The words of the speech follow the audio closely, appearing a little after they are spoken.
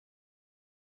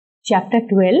Chapter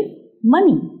 12,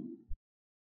 Money.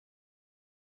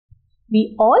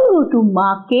 We all go to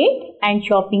market and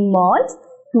shopping malls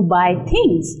to buy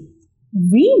things.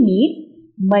 We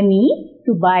need money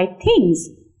to buy things.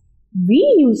 We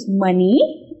use money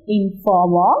in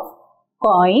form of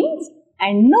coins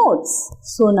and notes.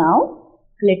 So now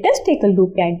let us take a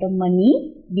look at the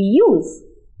money we use.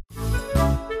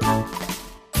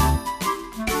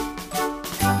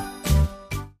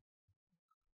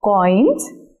 Coins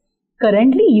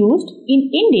currently used in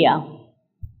India.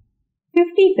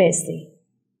 50 paise,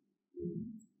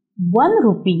 1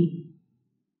 rupee,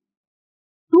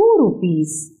 2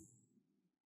 rupees,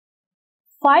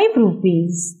 5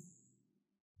 rupees,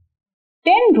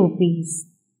 10 rupees.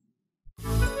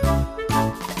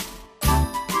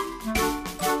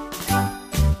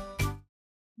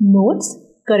 Notes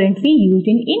currently used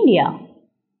in India.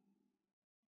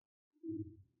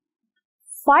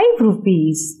 5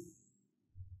 rupees,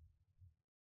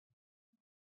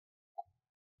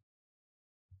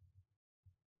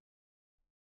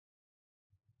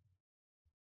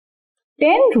 10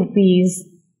 rupees,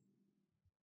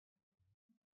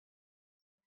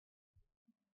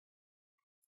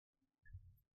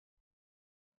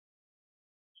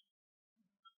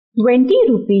 20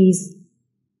 rupees,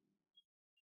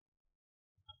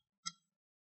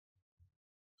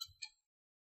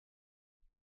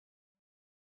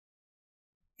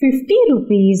 50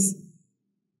 rupees,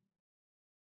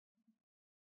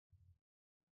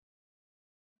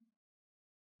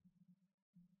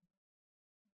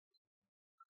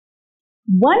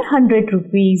 100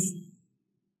 rupees,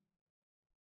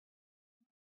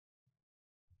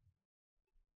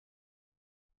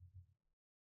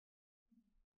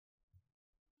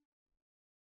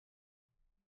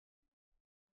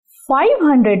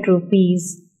 500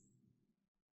 rupees,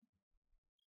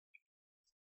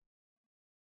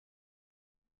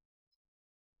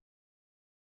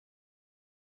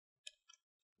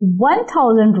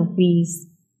 1000 rupees,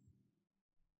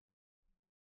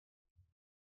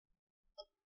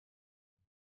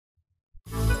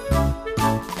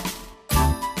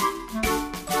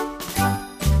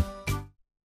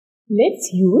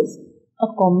 'Let's use a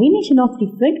combination of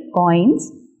different coins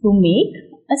to make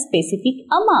a specific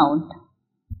amount.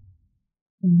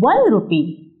 1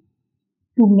 rupee.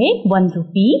 To make 1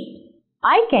 rupee,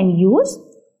 I can use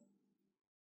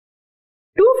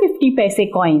 2 50 paise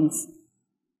coins.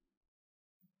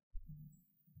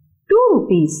 2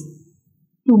 rupees.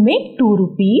 To make 2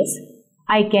 rupees,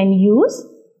 I can use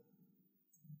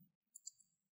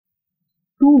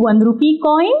 2 1 rupee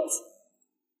coins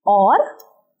or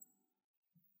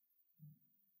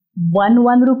 1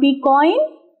 1 rupee coin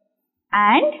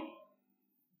and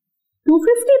 2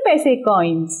 50 paise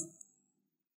coins.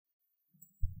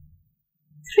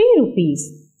 3 rupees.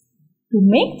 To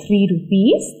make 3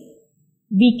 rupees,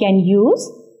 we can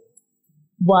use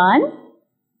 1,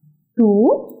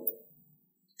 2,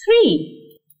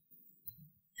 3.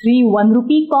 3 1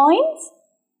 rupee coins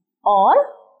or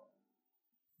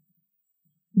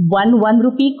 1 1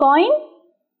 rupee coin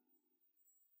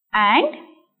and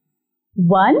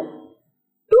 1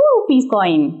 2 rupees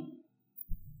coin.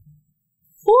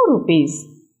 4 rupees.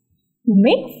 To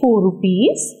make 4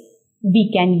 rupees, we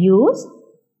can use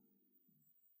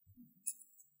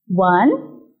 1,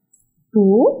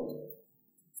 2,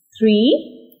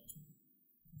 3,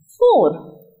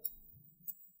 4.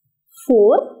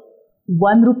 4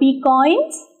 1 rupee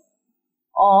coins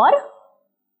or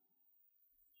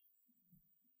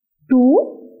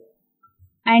 2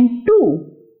 and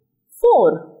 2.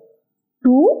 4.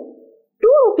 2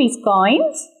 2 rupees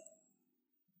coins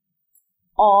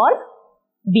or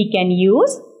we can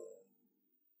use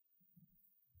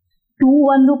 2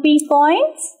 1 rupee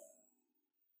coins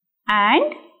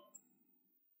and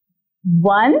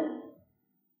 1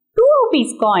 2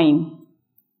 rupees coin.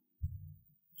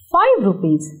 5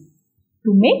 rupees.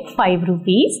 To make 5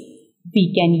 rupees,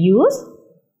 we can use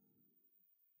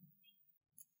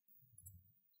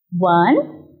 1,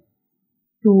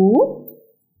 2,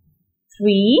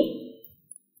 3,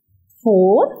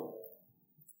 4,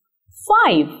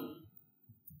 5.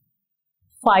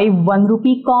 5 1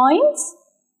 rupee coins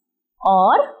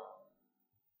or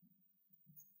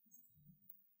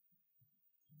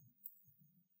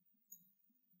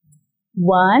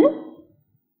 1,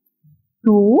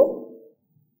 2,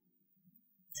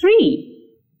 3.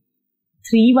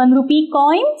 3 1 rupee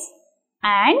coins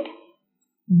and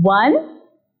 1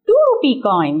 2 rupee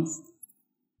coins.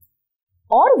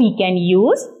 Or we can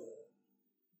use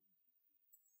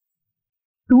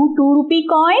 2 2 rupee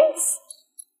coins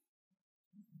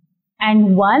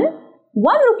and 1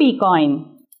 1 rupee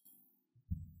coin.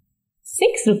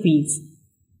 6 6 rupees.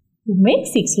 To make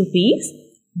 6 rupees,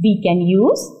 we can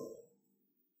use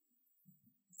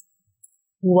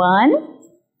 1,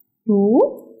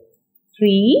 2,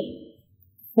 3,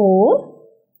 4,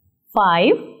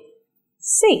 5,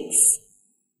 6.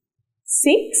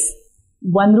 6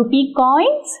 1 rupee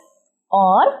coins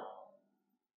or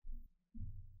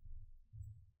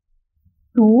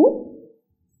 2,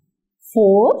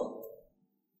 4,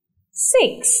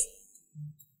 6.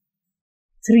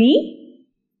 3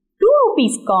 2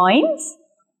 rupees coins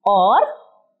or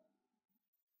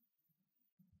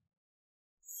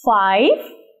 5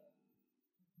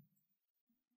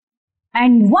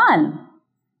 and 1,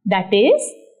 that is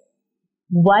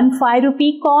 1 5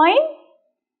 rupee coin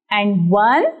and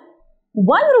 1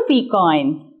 1 rupee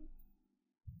coin.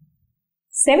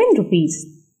 7 rupees.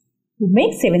 To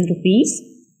make 7 rupees,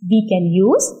 we can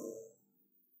use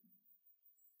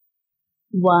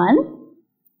 1,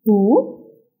 2,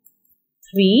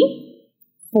 3,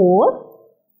 4,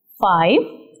 5,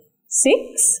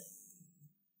 6,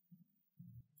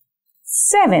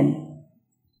 7.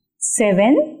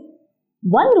 7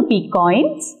 1 rupee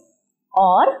coins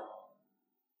or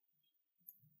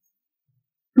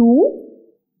 2,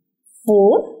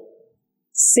 4,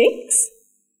 6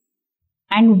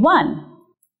 and 1.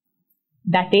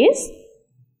 That is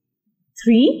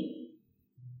 3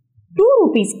 2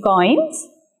 rupees coins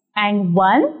and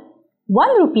 1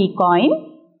 1 rupee coin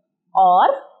or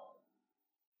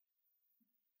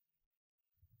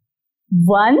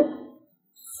 1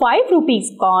 5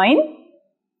 rupees coin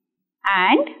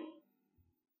and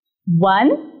 1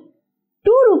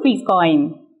 2 rupees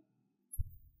coin.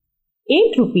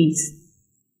 8 rupees.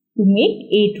 To make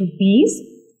 8 rupees,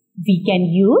 we can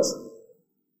use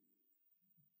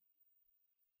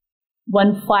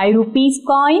 1 5 rupees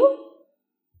coin,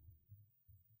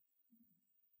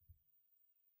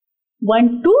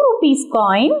 1 2 rupees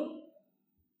coin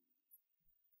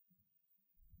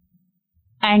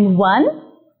and 1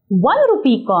 1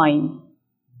 rupee coin,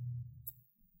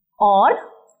 or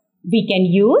we can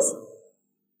use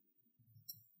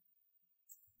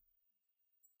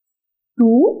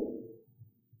 2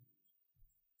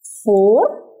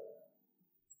 4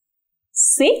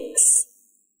 6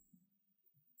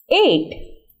 8,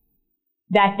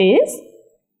 that is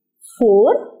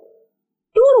 4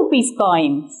 2 rupees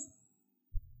coins.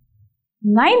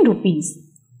 9 rupees.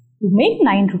 To make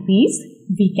 9 rupees,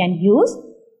 we can use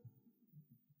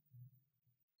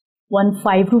 1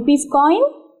 5 rupees coin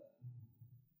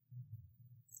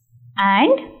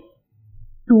and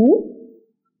 2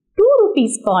 2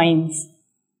 rupees coins,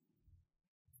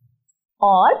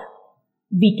 or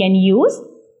we can use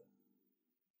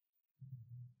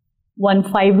 1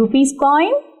 5 rupees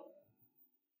coin,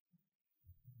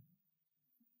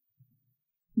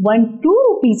 1 2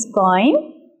 rupees coin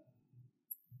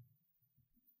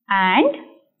and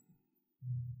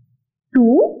 2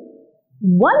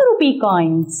 1 rupee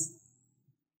coins,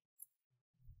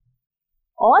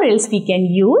 or else we can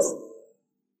use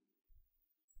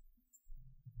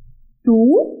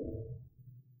 2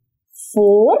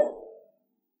 4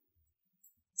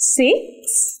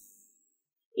 6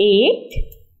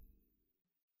 8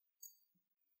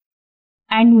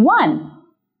 and 1,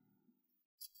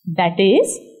 that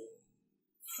is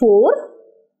 4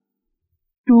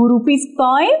 2 rupees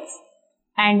coins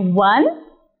and 1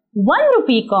 1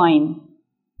 rupee coin.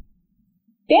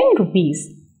 10 rupees.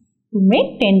 To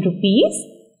make 10 rupees,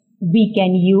 we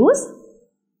can use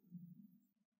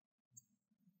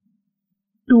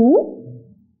 2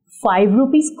 5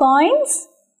 rupees coins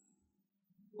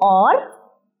or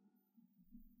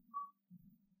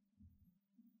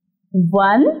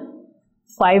 1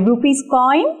 5 rupees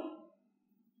coin,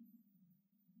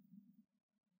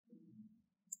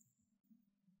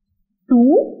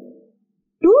 2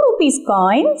 2 rupees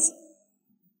coins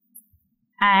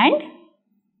and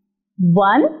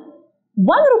 1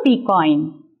 1 rupee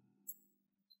coin,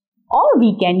 or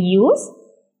we can use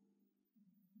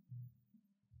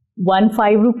 1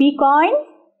 5 rupee coin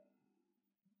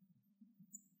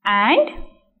and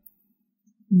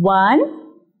 1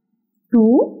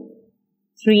 2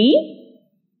 3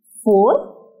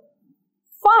 4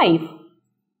 5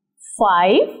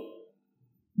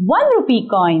 1 rupee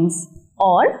coins,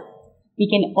 or we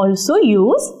can also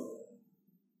use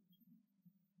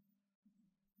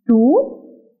 2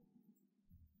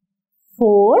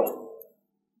 4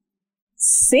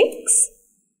 6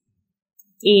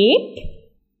 8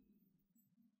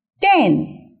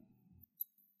 10,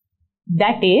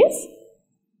 that is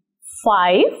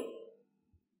 5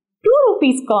 2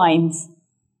 rupees coins.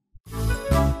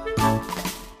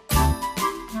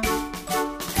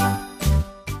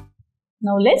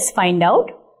 Now let's find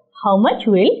out How much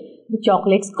will the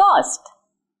chocolates cost?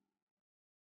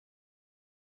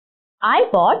 I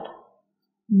bought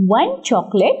one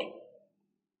chocolate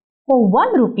for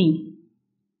 1 rupee.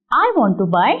 I want to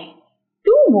buy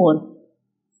 2 more.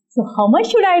 So how much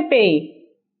should I pay?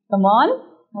 Come on,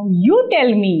 now you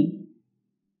tell me.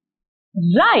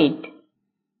 Right.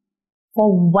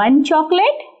 For 1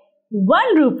 chocolate,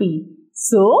 1 rupee.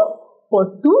 So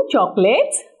for 2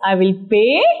 chocolates, I will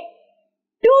pay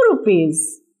 2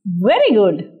 rupees. Very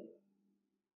good.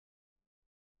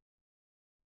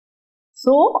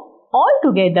 So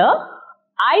altogether,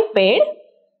 I paid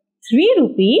 3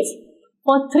 rupees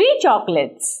for 3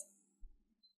 chocolates.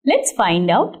 Let's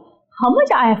find out how much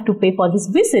I have to pay for these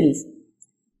whistles.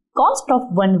 Cost of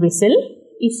one whistle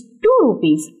is 2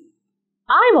 rupees.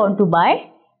 I want to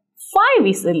buy 5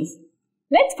 whistles.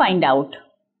 Let's find out.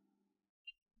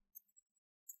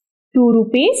 2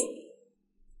 rupees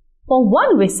for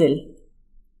one whistle.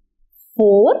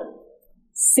 4,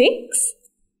 6,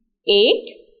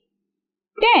 8,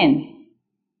 10.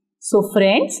 So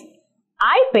friends,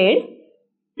 I paid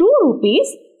 2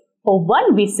 rupees for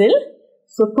one whistle.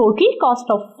 So total cost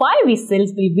of 5 whistles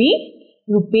will be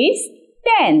rupees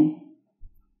 10.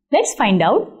 Let's find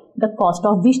out the cost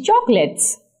of these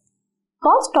chocolates.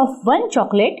 Cost of one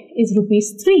chocolate is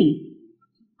rupees 3.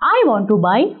 I want to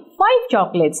buy 5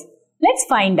 chocolates. Let's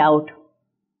find out.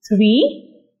 3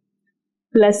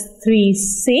 plus 3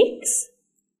 6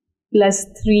 plus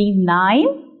 3 9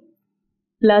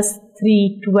 plus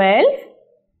 3 12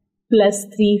 plus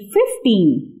 3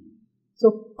 15.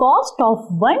 So cost of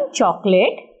one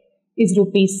chocolate is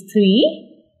rupees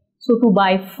 3. So to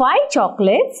buy 5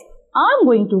 chocolates, I am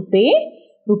going to pay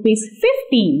rupees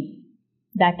 15.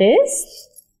 That is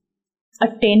a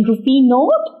 10 rupee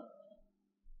note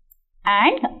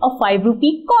and a 5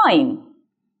 rupee coin.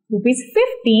 Rupees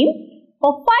 15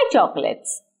 for 5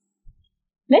 chocolates.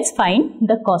 Let's find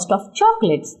the cost of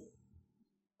chocolates.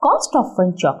 Cost of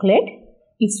one chocolate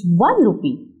is 1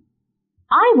 rupee.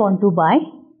 I want to buy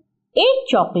 8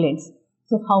 chocolates.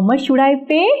 So how much should I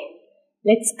pay?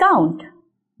 Let's count.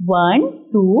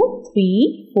 1, 2,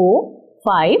 3, 4,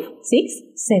 5, 6,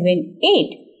 7,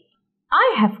 8.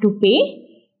 I have to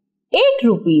pay 8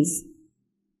 rupees.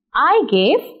 I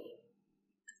gave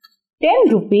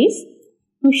 10 rupees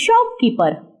to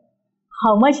shopkeeper.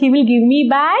 How much he will give me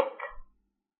back?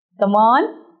 Come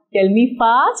on, tell me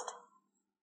fast.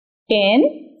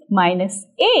 10 minus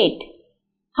 8.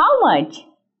 How much?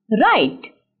 Right,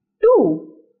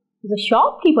 2. The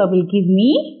shopkeeper will give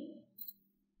me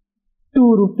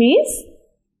 2 rupees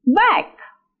back.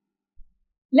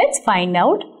 Let's find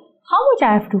out how much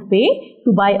I have to pay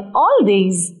to buy all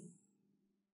these.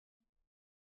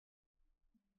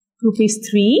 Rupees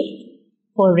 3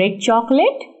 for red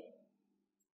chocolate,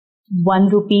 1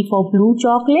 rupee for blue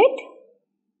chocolate,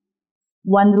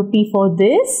 1 rupee for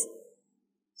this.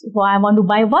 So I want to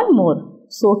buy 1 more.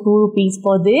 So 2 rupees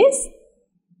for this,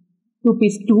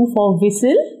 rupees 2 for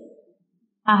whistle.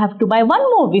 I have to buy 1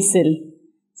 more whistle.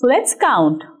 So let's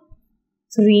count.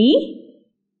 3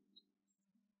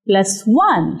 plus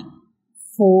 1,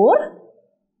 4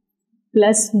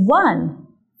 plus 1,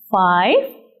 5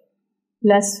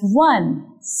 plus 1,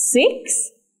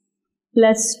 6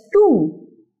 plus 2,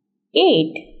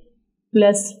 8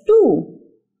 plus 2,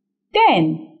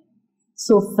 10.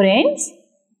 So friends,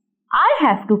 I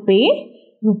have to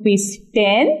pay rupees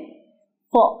 10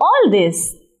 for all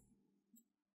this.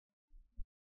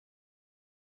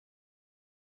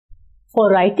 For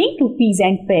writing rupees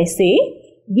and paise,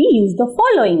 we use the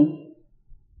following.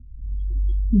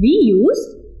 We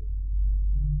use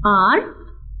R,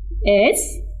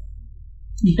 S,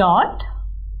 dot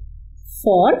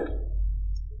for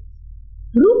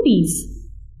rupees.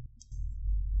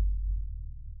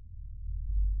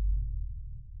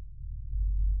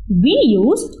 We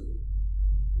used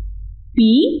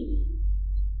P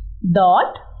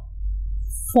dot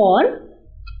for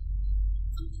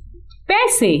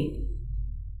paise.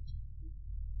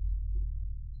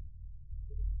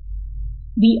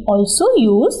 We also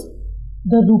use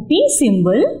the rupee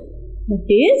symbol, that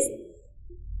is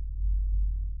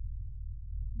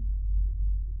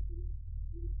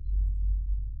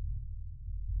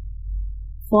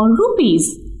for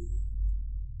rupees.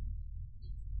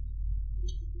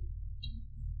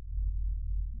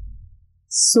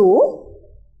 So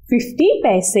 50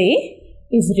 paise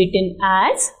is written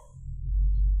as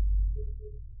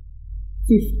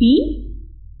 50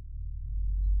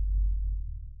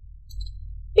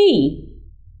 P.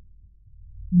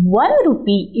 1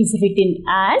 rupee is written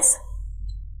as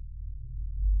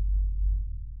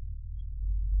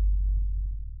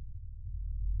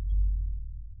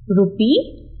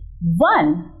rupee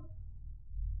 1.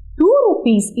 2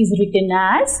 rupees is written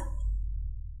as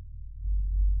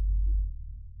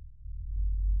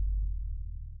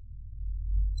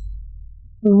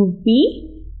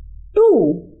rupee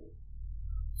 2.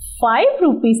 5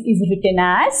 rupees is written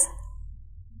as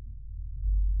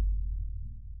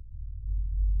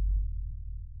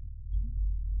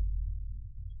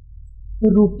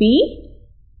rupee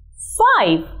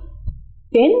 5.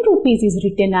 10 rupees is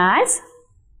written as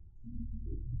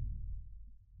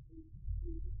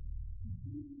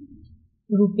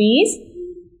rupees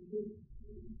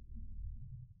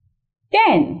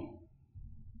 10.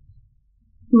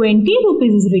 20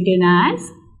 rupees is written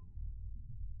as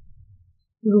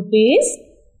rupees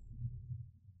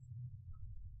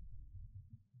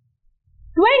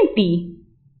 20.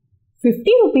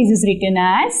 50 rupees is written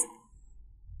as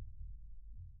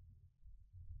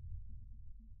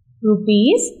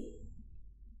rupees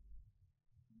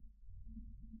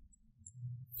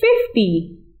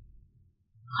 50.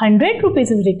 100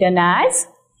 rupees is written as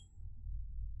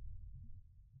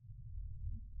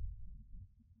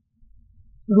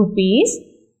rupees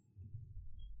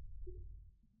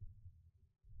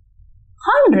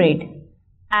 100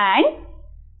 and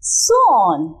so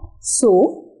on. So,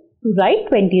 to write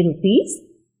 20 rupees,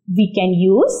 we can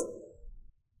use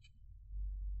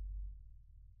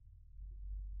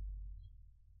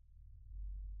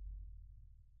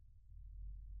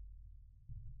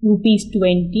rupees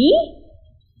 20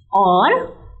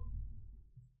 or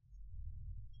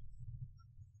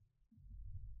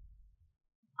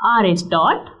Rs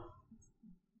dot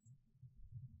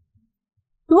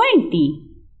 20.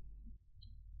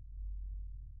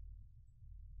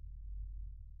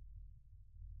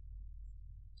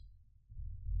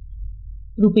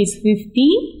 Rupees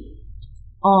 50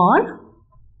 or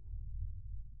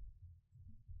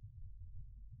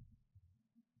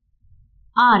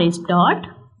Rs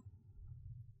dot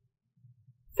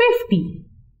 50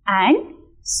 and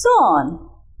so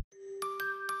on.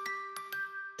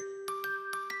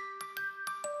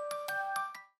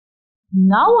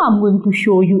 Now I am going to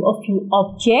show you a few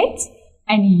objects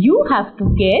and you have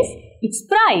to guess its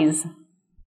price.